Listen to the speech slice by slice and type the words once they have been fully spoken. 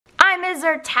is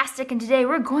Artastic, and today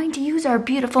we're going to use our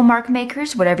beautiful mark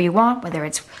makers, whatever you want, whether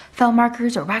it's felt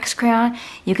markers or wax crayon.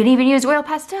 You can even use oil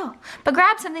pastel. But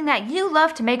grab something that you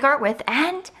love to make art with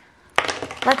and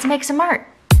let's make some art.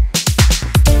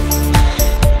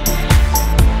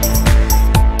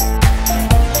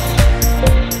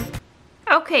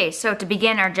 Okay, so to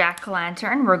begin our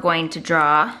jack-o'-lantern, we're going to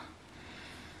draw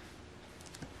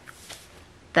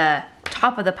the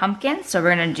top of the pumpkin. So we're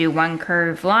gonna do one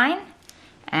curved line,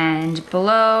 and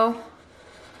below,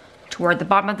 toward the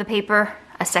bottom of the paper,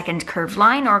 a second curved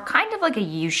line, or kind of like a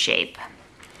U shape.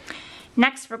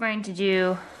 Next, we're going to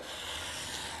do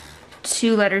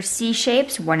two letter C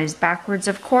shapes. One is backwards,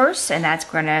 of course, and that's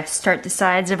gonna start the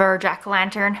sides of our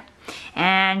jack-o'-lantern.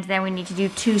 And then we need to do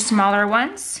two smaller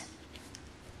ones.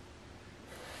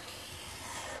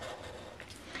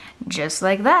 Just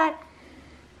like that.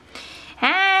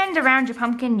 And around your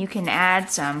pumpkin, you can add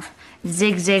some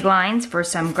zigzag lines for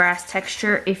some grass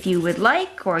texture if you would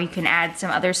like, or you can add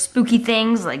some other spooky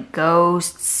things like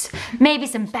ghosts, maybe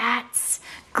some bats,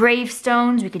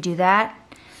 gravestones. We could do that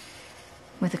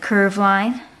with a curved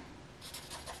line.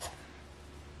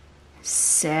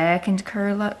 Second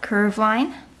curve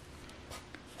line.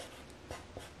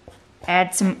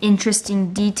 Add some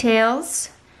interesting details,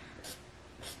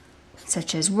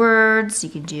 such as words. You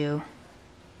can do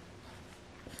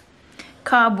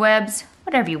cobwebs,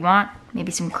 whatever you want.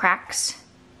 Maybe some cracks.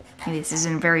 Maybe this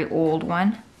isn't a very old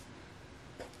one.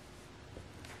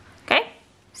 Okay,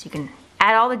 so you can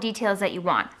add all the details that you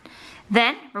want.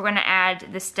 Then we're going to add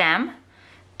the stem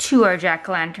to our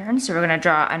jack-o'-lantern. So we're going to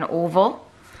draw an oval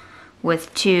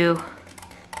with two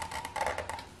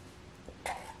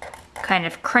kind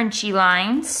of crunchy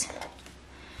lines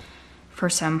for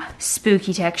some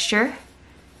spooky texture,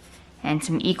 and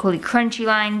some equally crunchy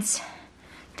lines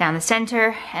down the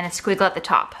center and a squiggle at the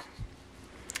top.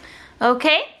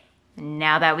 Okay,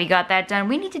 now that we got that done,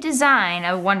 we need to design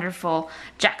a wonderful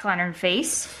jack-o'-lantern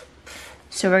face.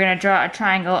 So we're gonna draw a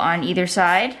triangle on either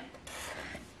side.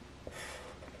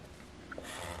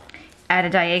 Add a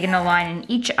diagonal line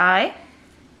in each eye.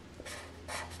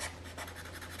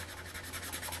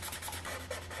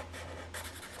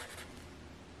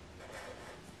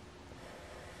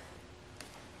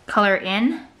 Color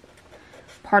in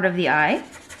part of the eye.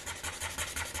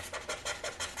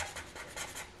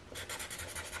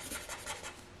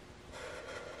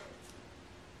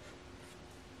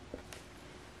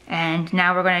 And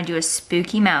now we're going to do a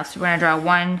spooky mouth. So we're going to draw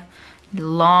one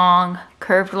long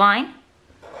curved line,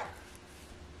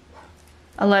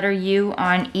 a letter U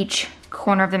on each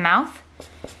corner of the mouth,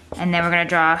 and then we're going to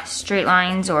draw straight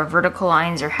lines or vertical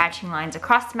lines or hatching lines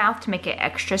across the mouth to make it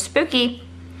extra spooky.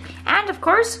 And of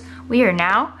course, we are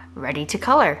now ready to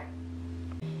color.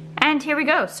 And here we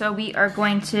go. So we are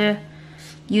going to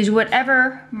use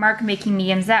whatever mark making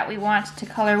mediums that we want to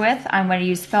color with. I'm going to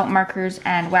use felt markers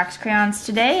and wax crayons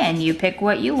today, and you pick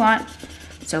what you want.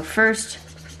 So first,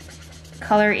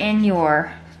 color in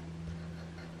your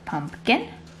pumpkin.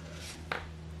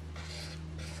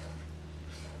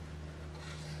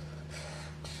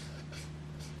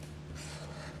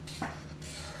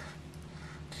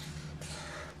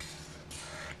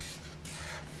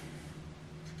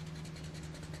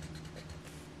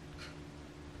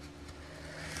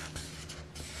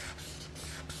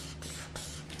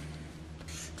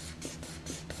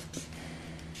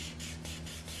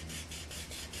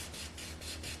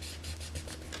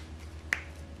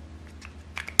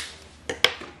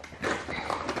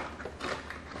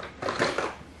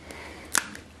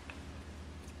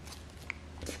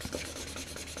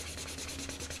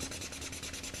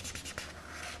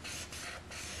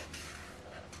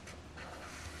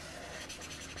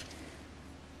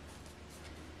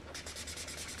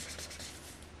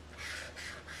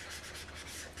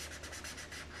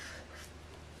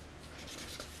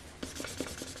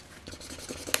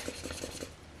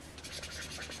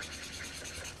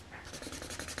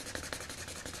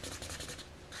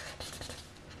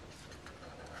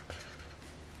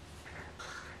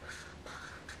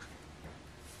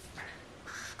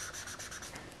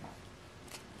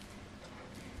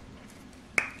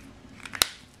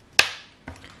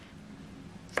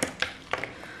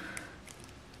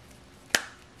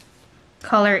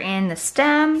 Color in the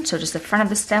stem, so just the front of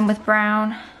the stem with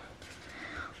brown.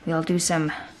 We'll do some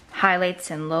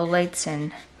highlights and lowlights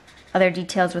and other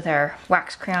details with our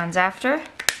wax crayons after.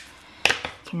 You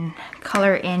can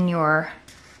color in your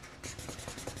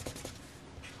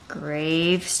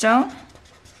gravestone.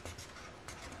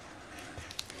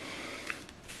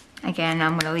 Again,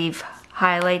 I'm going to leave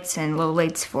highlights and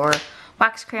lowlights for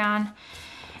wax crayon.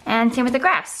 And same with the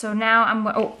grass. So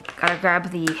now gotta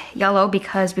grab the yellow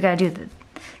because we gotta do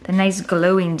the nice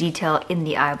glowing detail in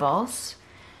the eyeballs.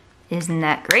 Isn't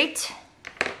that great?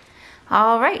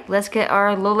 All right, let's get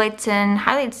our lowlights and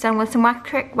highlights done with some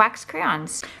wax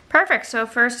crayons. Perfect, so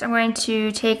first I'm going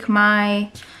to take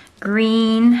my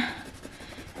green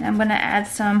and I'm gonna add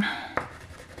some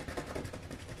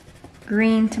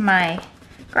green to my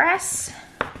grass.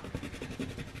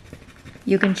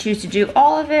 You can choose to do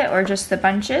all of it or just the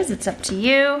bunches, it's up to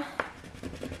you.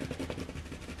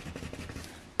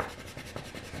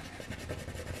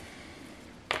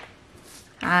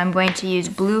 I'm going to use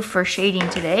blue for shading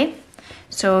today.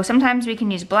 So sometimes we can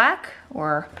use black,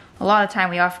 or a lot of the time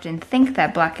we often think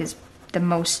that black is the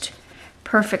most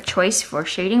perfect choice for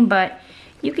shading, but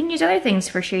you can use other things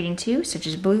for shading too, such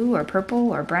as blue or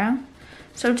purple or brown.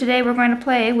 So today we're going to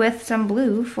play with some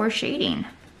blue for shading.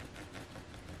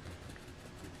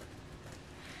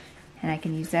 And I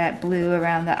can use that blue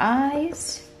around the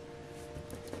eyes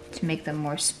to make them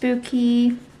more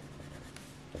spooky.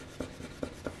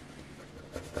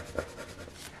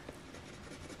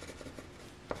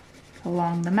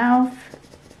 Along the mouth.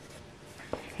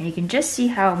 And you can just see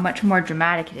how much more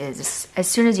dramatic it is as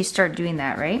soon as you start doing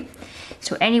that, right?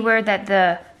 So anywhere that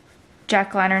the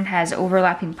jack-o'-lantern has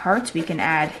overlapping parts, we can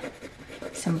add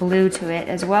some blue to it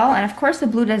as well. And of course the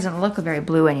blue doesn't look very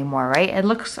blue anymore, right? It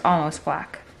looks almost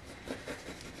black.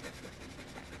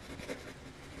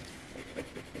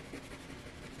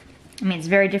 I mean, it's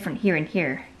very different here and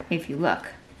here if you look.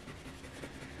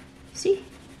 See?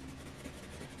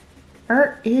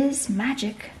 Art is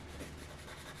magic.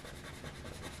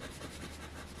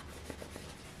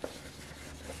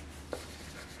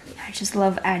 I just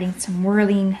love adding some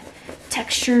whirling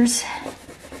textures.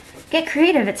 Get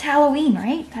creative, it's Halloween,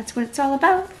 right? That's what it's all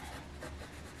about.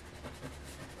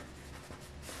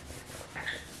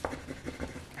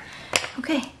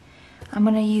 Okay, I'm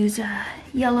gonna use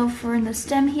yellow for the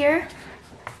stem here.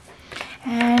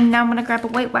 And now I'm gonna grab a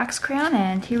white wax crayon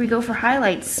and here we go for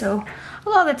highlights. So a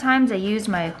lot of the times I use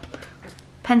my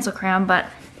pencil crayon, but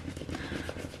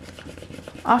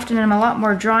often I'm a lot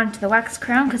more drawn to the wax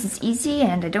crayon because it's easy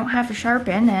and I don't have to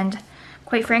sharpen, and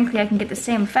quite frankly I can get the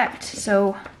same effect.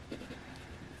 So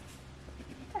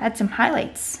add some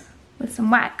highlights with some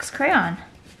wax crayon.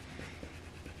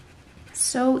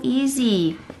 So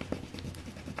easy.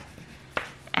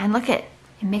 And look it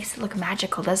makes it look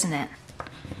magical, doesn't it?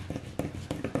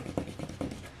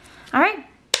 Alright,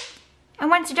 and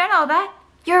once you're done all that,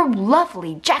 your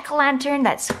lovely jack-o'-lantern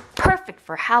that's perfect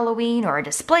for Halloween or a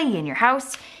display in your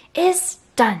house is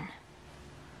done.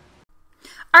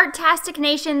 Artastic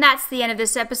Nation, that's the end of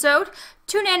this episode.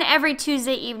 Tune in every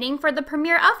Tuesday evening for the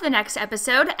premiere of the next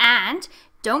episode, and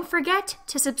don't forget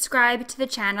to subscribe to the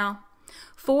channel.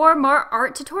 For more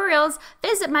art tutorials,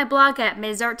 visit my blog at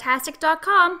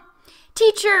MsArtastic.com.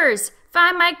 Teachers,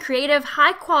 find my creative,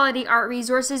 high-quality art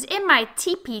resources in my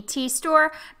TPT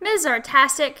store, Ms.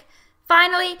 Artastic.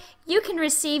 Finally, you can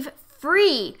receive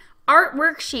free art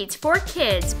worksheets for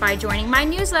kids by joining my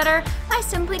newsletter by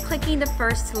simply clicking the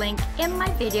first link in my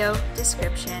video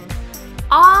description.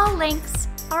 All links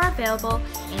are available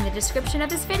in the description of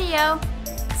this video.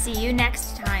 See you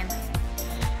next time.